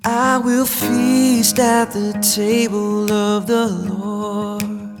I will feast at the table of the Lord.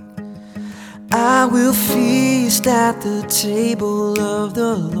 I will feast at the table of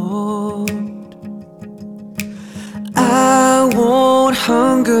the Lord. I won't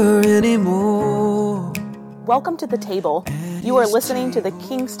hunger anymore. Welcome to The Table. You are listening to the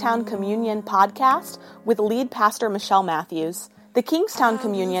Kingstown Communion podcast with lead pastor Michelle Matthews. The Kingstown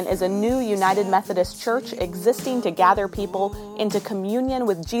Communion is a new United Methodist church existing to gather people into communion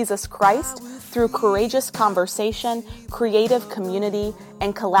with Jesus Christ through courageous conversation, creative community,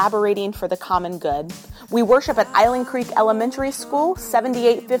 and collaborating for the common good. We worship at Island Creek Elementary School,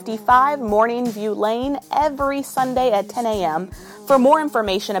 7855 Morning View Lane, every Sunday at 10 a.m. For more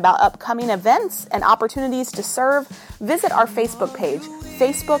information about upcoming events and opportunities to serve, visit our Facebook page,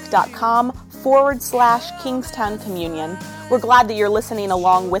 facebook.com/Kingstown Communion. We're glad that you're listening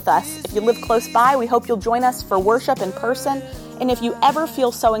along with us. If you live close by, we hope you'll join us for worship in person. And if you ever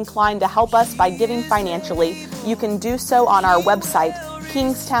feel so inclined to help us by giving financially, you can do so on our website,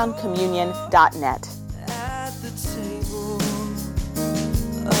 kingstowncommunion.net. At the table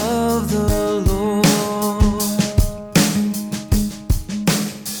of the Lord,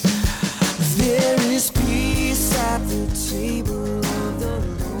 there is peace at the table of the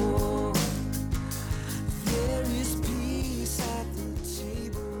Lord. There is peace at the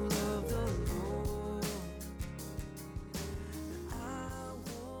table of the Lord. I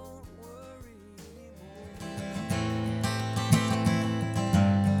won't worry anymore.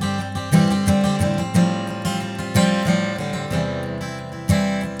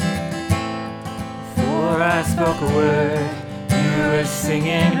 Before I spoke a word, you were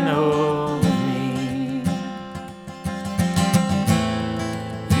singing over me.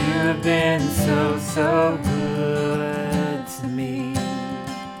 You have been so good to me.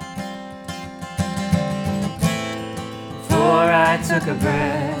 Before I took a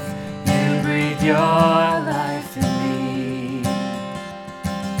breath, you breathed your life in me.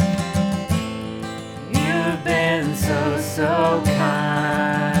 You've been so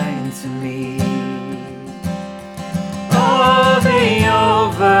kind to me. Oh, the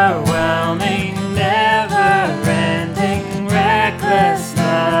overwhelming, never-ending, reckless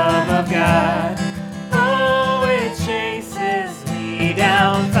love of God. Oh, it chases me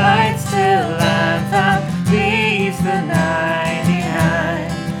down, fights till I'm found, leaves the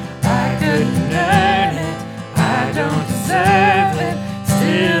 99. I couldn't earn it, I don't deserve it,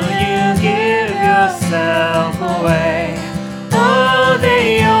 still you give yourself away. Oh,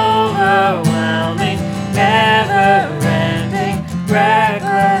 the overwhelming, never-ending,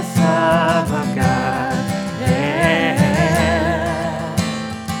 reckless love of God. Yeah.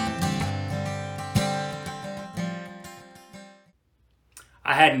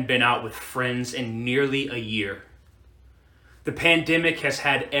 I hadn't been out with friends in nearly a year. The pandemic has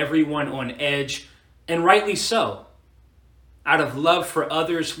had everyone on edge, and rightly so. Out of love for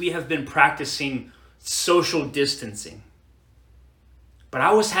others, we have been practicing social distancing. But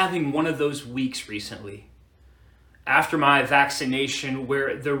I was having one of those weeks recently, after my vaccination,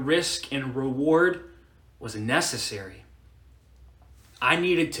 where the risk and reward was necessary. I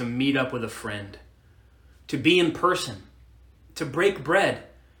needed to meet up with a friend, to be in person, to break bread,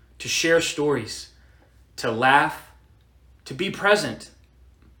 to share stories, to laugh, to be present.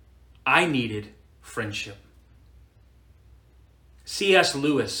 I needed friendship. C.S.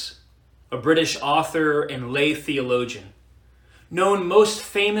 Lewis, a British author and lay theologian, known most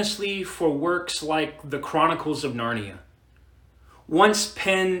famously for works like the Chronicles of Narnia, once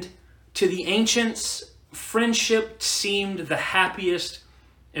penned, "To the ancients, friendship seemed the happiest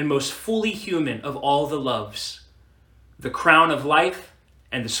and most fully human of all the loves, the crown of life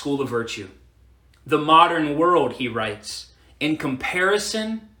and the school of virtue. The modern world," he writes, "in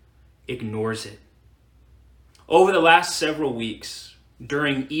comparison, ignores it." Over the last several weeks,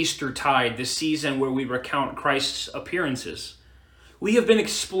 during Eastertide, the season where we recount Christ's appearances, we have been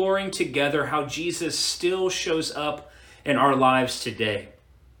exploring together how Jesus still shows up in our lives today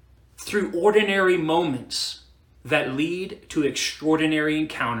through ordinary moments that lead to extraordinary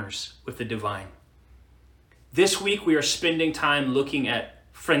encounters with the divine. This week, we are spending time looking at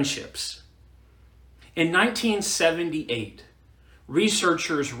friendships. In 1978,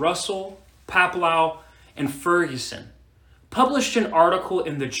 researchers Russell, Paplow, and Ferguson published an article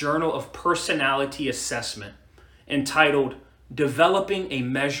in the Journal of Personality Assessment entitled "Developing a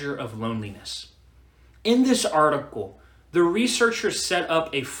Measure of Loneliness." In this article, the researchers set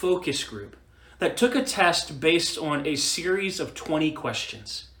up a focus group that took a test based on a series of 20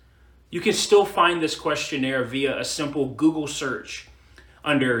 questions. You can still find this questionnaire via a simple Google search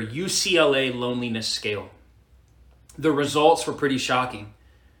under UCLA Loneliness Scale. The results were pretty shocking.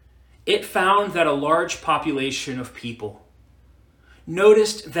 it found that a large population of people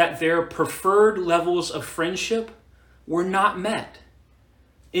noticed that their preferred levels of friendship were not met.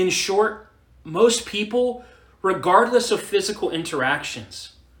 In short, most people, regardless of physical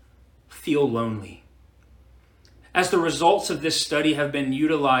interactions, feel lonely. As the results of this study have been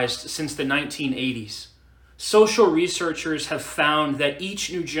utilized since the 1980s, social researchers have found that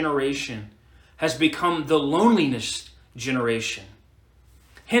each new generation has become the loneliness generation.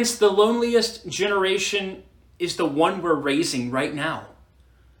 Hence, the loneliest generation is the one we're raising right now.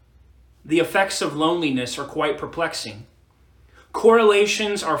 The effects of loneliness are quite perplexing.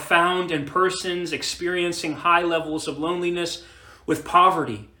 Correlations are found in persons experiencing high levels of loneliness with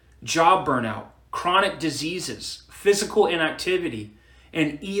poverty, job burnout, chronic diseases, physical inactivity,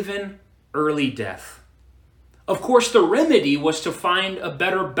 and even early death. Of course, the remedy was to find a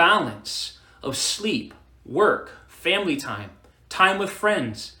better balance of sleep, work, family time, time with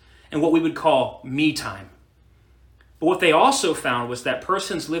friends, and what we would call me time. But what they also found was that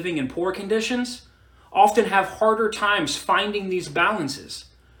persons living in poor conditions often have harder times finding these balances,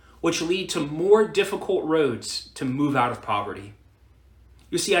 which lead to more difficult roads to move out of poverty.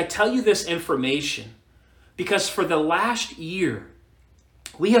 You see, I tell you this information because for the last year,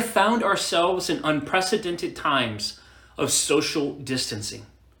 we have found ourselves in unprecedented times of social distancing.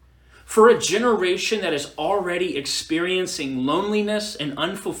 For a generation that is already experiencing loneliness and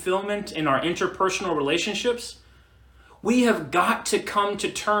unfulfillment in our interpersonal relationships, we have got to come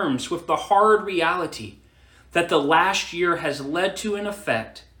to terms with the hard reality that the last year has led to an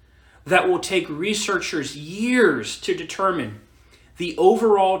effect that will take researchers years to determine the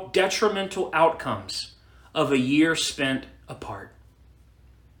overall detrimental outcomes of a year spent apart.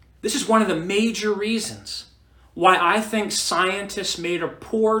 This is one of the major reasons why I think scientists made a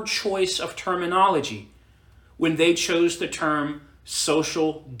poor choice of terminology when they chose the term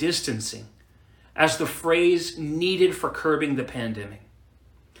social distancing as the phrase needed for curbing the pandemic.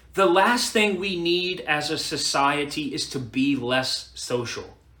 The last thing we need as a society is to be less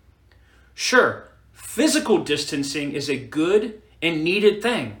social. Sure, physical distancing is a good and needed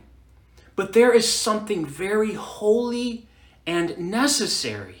thing, but there is something very holy and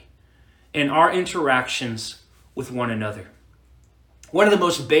necessary in our interactions with one another. One of the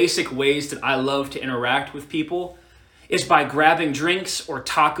most basic ways that I love to interact with people is by grabbing drinks or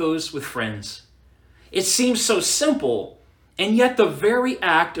tacos with friends. It seems so simple, and yet the very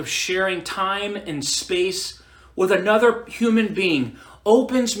act of sharing time and space with another human being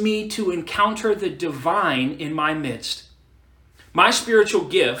opens me to encounter the divine in my midst. My spiritual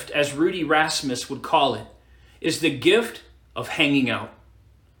gift, as Rudy Rasmus would call it, is the gift of hanging out.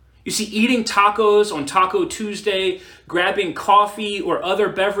 You see, eating tacos on Taco Tuesday, grabbing coffee or other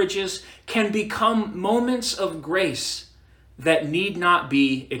beverages can become moments of grace that need not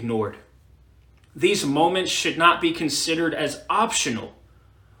be ignored. These moments should not be considered as optional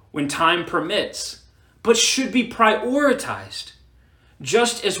when time permits, but should be prioritized,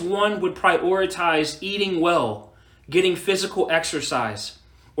 just as one would prioritize eating well, getting physical exercise,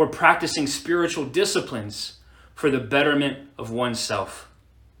 or practicing spiritual disciplines for the betterment of oneself.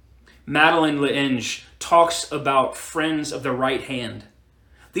 Madeline Leinge talks about friends of the right hand.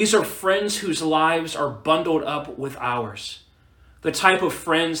 These are friends whose lives are bundled up with ours. The type of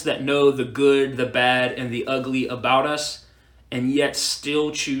friends that know the good, the bad, and the ugly about us, and yet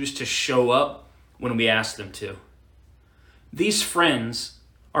still choose to show up when we ask them to. These friends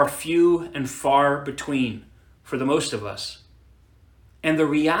are few and far between for the most of us. And the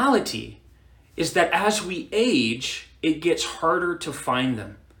reality is that as we age, it gets harder to find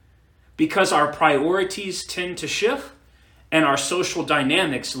them because our priorities tend to shift and our social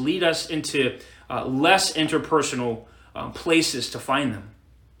dynamics lead us into less interpersonal places to find them.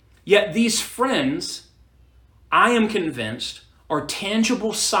 Yet these friends, I am convinced, are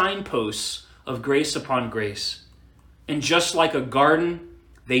tangible signposts of grace upon grace. And just like a garden,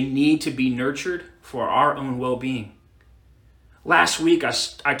 they need to be nurtured for our own well-being. Last week,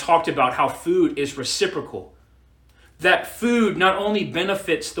 I talked about how food is reciprocal. That food not only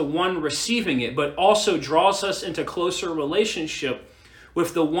benefits the one receiving it, but also draws us into closer relationship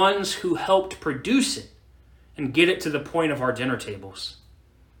with the ones who helped produce it and get it to the point of our dinner tables.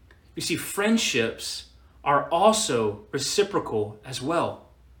 You see, friendships are also reciprocal as well.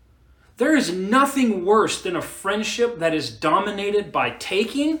 There is nothing worse than a friendship that is dominated by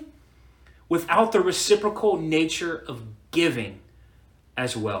taking without the reciprocal nature of giving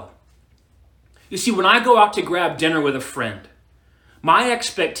as well. You see, when I go out to grab dinner with a friend, my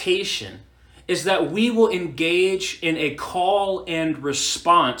expectation is that we will engage in a call and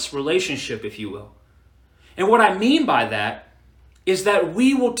response relationship, if you will. And what I mean by that is that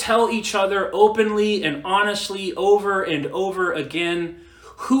we will tell each other openly and honestly over and over again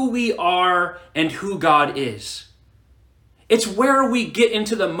who we are and who God is. It's where we get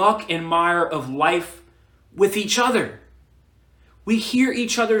into the muck and mire of life with each other. We hear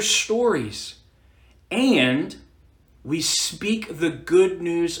each other's stories, and we speak the good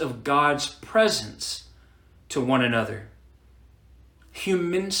news of God's presence to one another.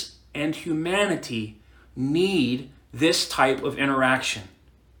 Humans and humanity need this type of interaction.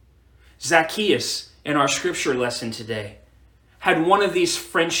 Zacchaeus, in our scripture lesson today, had one of these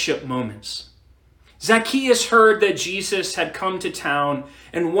friendship moments. Zacchaeus heard that Jesus had come to town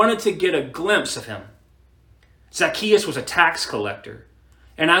and wanted to get a glimpse of him. Zacchaeus was a tax collector,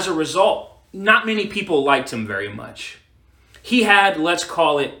 and as a result, not many people liked him very much. He had, let's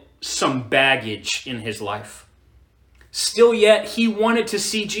call it, some baggage in his life. Still yet, he wanted to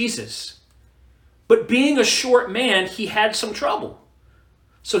see Jesus. But being a short man, he had some trouble.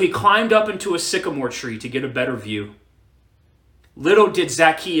 So he climbed up into a sycamore tree to get a better view. Little did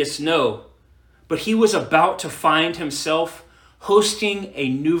Zacchaeus know, but he was about to find himself hosting a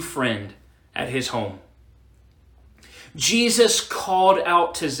new friend at his home. Jesus called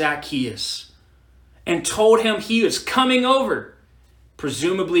out to Zacchaeus and told him he was coming over,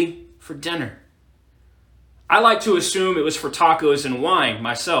 presumably for dinner. I like to assume it was for tacos and wine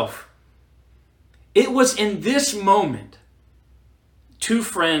myself. It was in this moment, two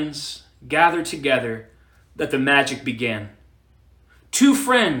friends gathered together, that the magic began. Two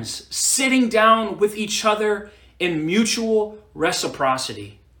friends sitting down with each other in mutual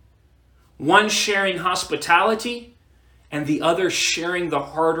reciprocity. One sharing hospitality and the other sharing the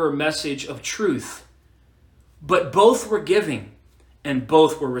harder message of truth. But both were giving and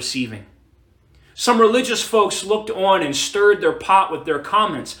both were receiving. Some religious folks looked on and stirred their pot with their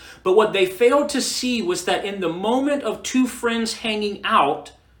comments, but what they failed to see was that in the moment of two friends hanging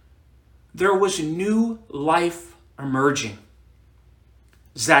out, there was new life emerging.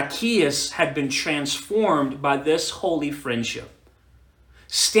 Zacchaeus had been transformed by this holy friendship.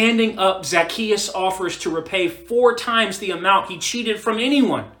 Standing up, Zacchaeus offers to repay 4 times the amount he cheated from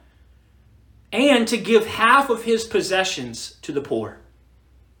anyone, and to give half of his possessions to the poor.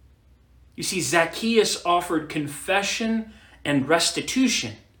 You see, Zacchaeus offered confession and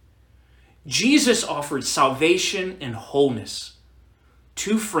restitution. Jesus offered salvation and wholeness.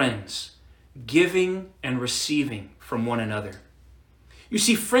 Two friends giving and receiving from one another. You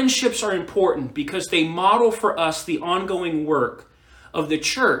see, friendships are important because they model for us the ongoing work of the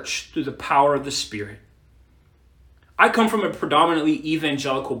church through the power of the Spirit. I come from a predominantly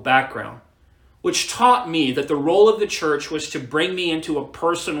evangelical background, which taught me that the role of the church was to bring me into a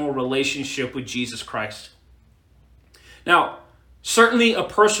personal relationship with Jesus Christ. Now, certainly a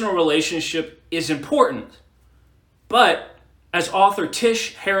personal relationship is important, but as author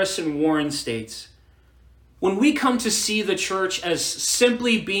Tish Harrison Warren states, when we come to see the church as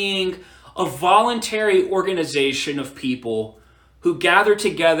simply being a voluntary organization of people who gather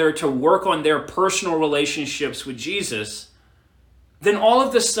together to work on their personal relationships with Jesus, then all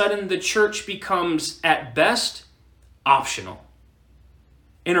of a sudden the church becomes, at best, optional.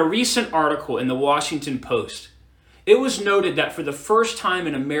 In a recent article in the Washington Post, it was noted that for the first time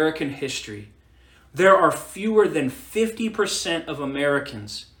in American history, there are fewer than 50% of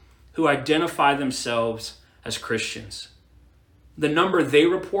Americans who identify themselves as Christians. The number they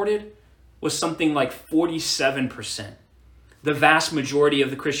reported was something like 47%, the vast majority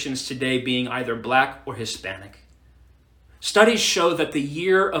of the Christians today being either Black or Hispanic. Studies show that the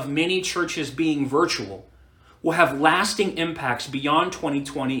year of many churches being virtual will have lasting impacts beyond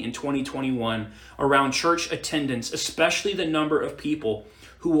 2020 and 2021 around church attendance, especially the number of people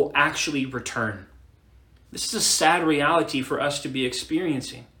who will actually return. This is a sad reality for us to be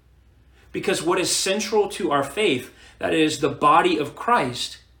experiencing, because what is central to our faith, that is the body of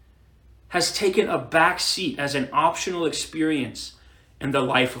Christ, has taken a back seat as an optional experience in the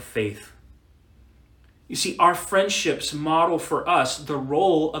life of faith. You see, our friendships model for us the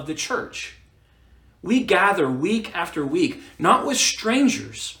role of the church. We gather week after week, not with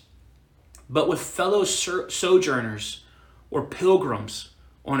strangers, but with fellow sojourners or pilgrims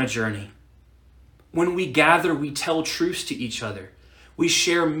on a journey. When we gather, we tell truths to each other. We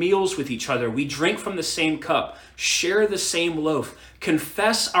share meals with each other. We drink from the same cup, share the same loaf,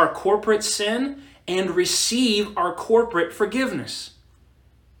 confess our corporate sin, and receive our corporate forgiveness.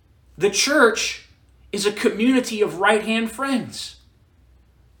 The church is a community of right-hand friends.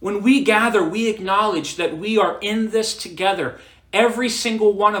 When we gather, we acknowledge that we are in this together. Every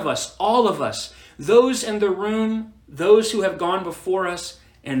single one of us, all of us, those in the room, those who have gone before us,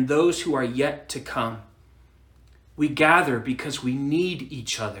 and those who are yet to come. We gather because we need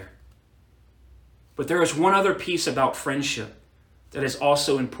each other. But there is one other piece about friendship that is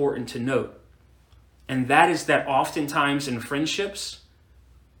also important to note. And that is that oftentimes in friendships,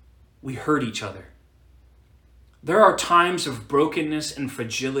 we hurt each other. There are times of brokenness and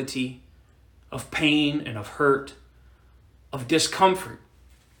fragility, of pain and of hurt, of discomfort.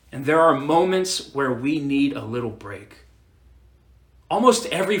 And there are moments where we need a little break. Almost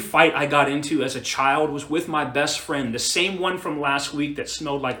every fight I got into as a child was with my best friend, the same one from last week that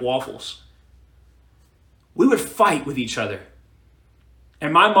smelled like waffles. We would fight with each other.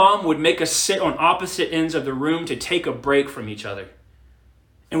 And my mom would make us sit on opposite ends of the room to take a break from each other.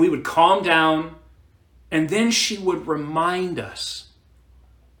 And we would calm down, and then she would remind us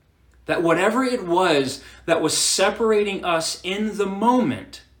that whatever it was that was separating us in the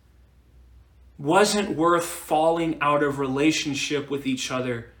moment wasn't worth falling out of relationship with each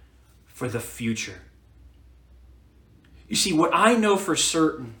other for the future. You see, what I know for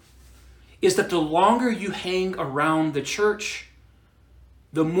certain is that the longer you hang around the church,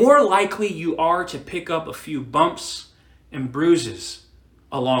 the more likely you are to pick up a few bumps and bruises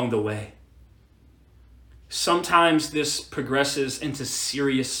along the way. Sometimes this progresses into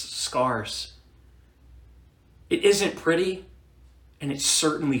serious scars. It isn't pretty, and it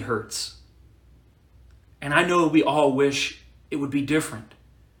certainly hurts. And I know we all wish it would be different.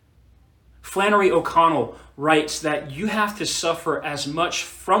 Flannery O'Connell writes that you have to suffer as much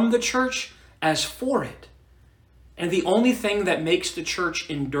from the church as for it. And the only thing that makes the church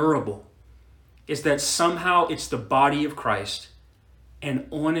endurable is that somehow it's the body of Christ, and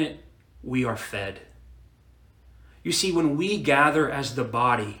on it we are fed. You see, when we gather as the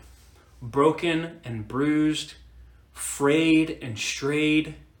body, broken and bruised, frayed and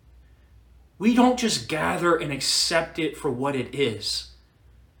strayed, we don't just gather and accept it for what it is,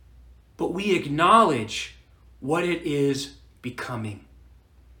 but we acknowledge what it is becoming.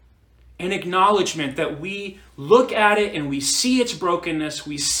 An acknowledgement that we look at it and we see its brokenness,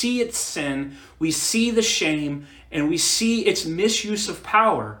 we see its sin, we see the shame, and we see its misuse of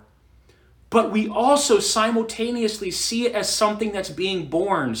power. But we also simultaneously see it as something that's being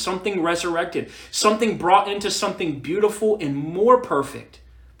born, something resurrected, something brought into something beautiful and more perfect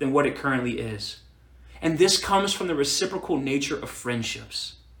than what it currently is. And this comes from the reciprocal nature of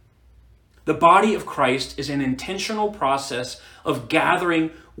friendships. The body of Christ is an intentional process of gathering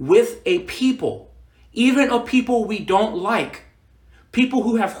with a people, even a people we don't like, people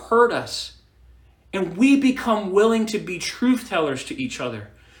who have hurt us. And we become willing to be truth tellers to each other,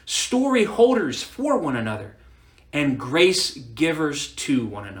 story holders for one another, and grace givers to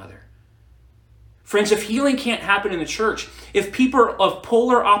one another. Friends, if healing can't happen in the church, if people of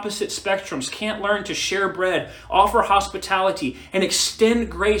polar opposite spectrums can't learn to share bread, offer hospitality, and extend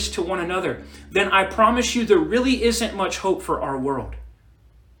grace to one another, then I promise you there really isn't much hope for our world.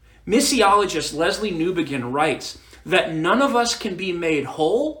 Missiologist Leslie Newbegin writes that none of us can be made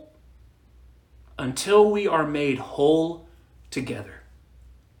whole until we are made whole together.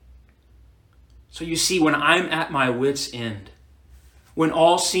 So you see, when I'm at my wit's end, when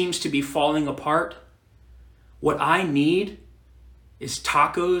all seems to be falling apart, what I need is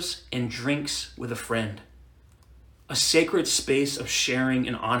tacos and drinks with a friend, a sacred space of sharing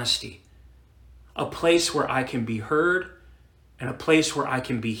and honesty, a place where I can be heard and a place where I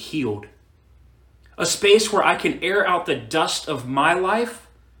can be healed, a space where I can air out the dust of my life,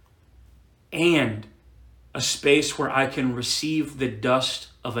 and a space where I can receive the dust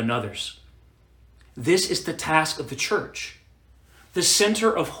of another's. This is the task of the church, the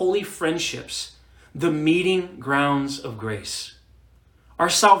center of holy friendships, the meeting grounds of grace. Our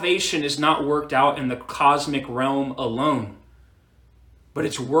salvation is not worked out in the cosmic realm alone, but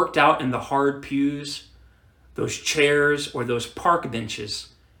it's worked out in the hard pews, those chairs, or those park benches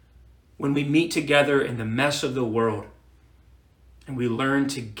when we meet together in the mess of the world and we learn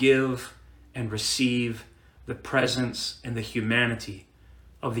to give and receive the presence and the humanity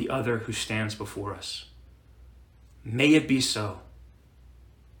of the other who stands before us. May it be so.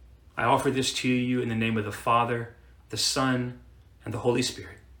 I offer this to you in the name of the Father, the Son, and the Holy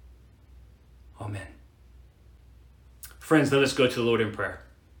Spirit. Amen. Friends, let us go to the Lord in prayer.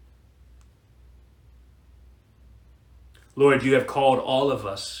 Lord, you have called all of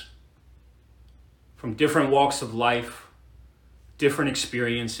us from different walks of life, different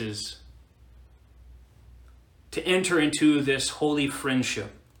experiences, to enter into this holy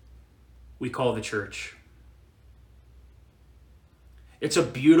friendship we call the church. It's a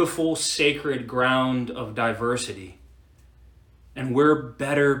beautiful, sacred ground of diversity, and we're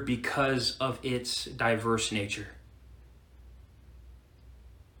better because of its diverse nature.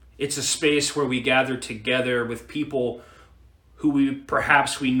 It's a space where we gather together with people who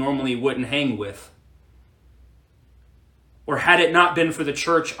we normally wouldn't hang with. Or had it not been for the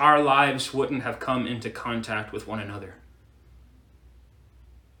church, our lives wouldn't have come into contact with one another.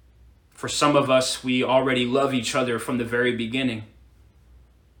 For some of us, we already love each other from the very beginning.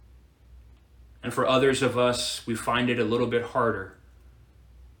 And for others of us, we find it a little bit harder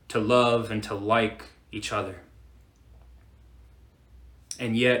to love and to like each other.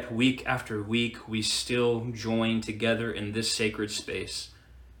 And yet, week after week, we still join together in this sacred space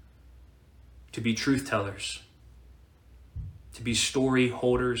to be truth tellers, to be story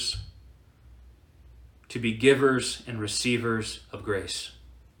holders, to be givers and receivers of grace.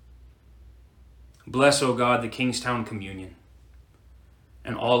 Bless, O God, the Kingstown Communion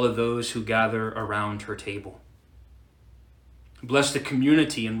and all of those who gather around her table. Bless the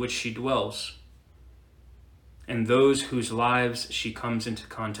community in which she dwells and those whose lives she comes into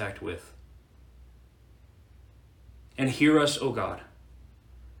contact with. And hear us, O God,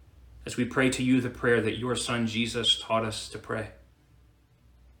 as we pray to you the prayer that your Son Jesus taught us to pray.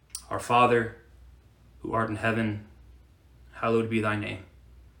 Our Father, who art in heaven, hallowed be thy name.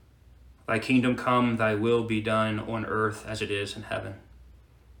 Thy kingdom come, thy will be done on earth as it is in heaven.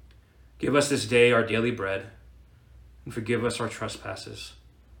 Give us this day our daily bread, and forgive us our trespasses,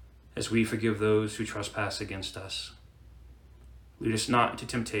 as we forgive those who trespass against us. Lead us not into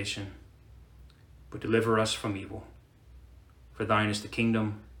temptation, but deliver us from evil. For thine is the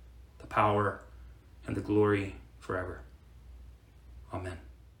kingdom, the power, and the glory forever. Amen.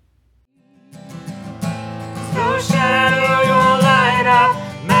 No shadow you won't light up,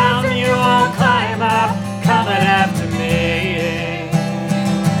 mountain you won't climb up, coming after me.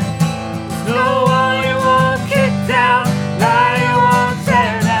 No wall you won't kick down, lie you won't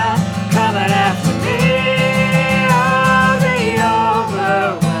tear down, coming after me. Oh, the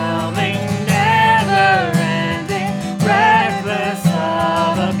overwhelming, never-ending, reckless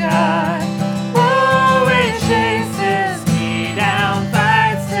love of God. Oh, it chases me down,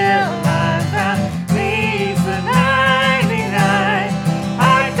 fights till I'm found, leaves the 99.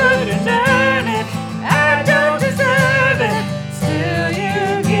 I couldn't earn it, I don't deserve it, still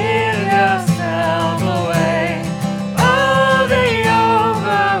you give yourself away. Oh, the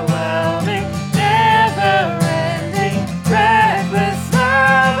overwhelming, never-ending, reckless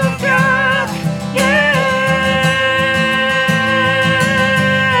love of God. Yeah.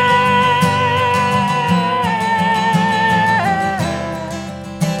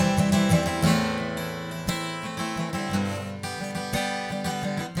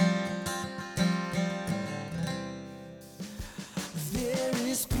 There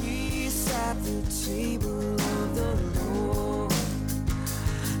is peace at the table of the Lord.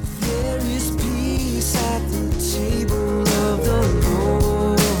 There is peace at the table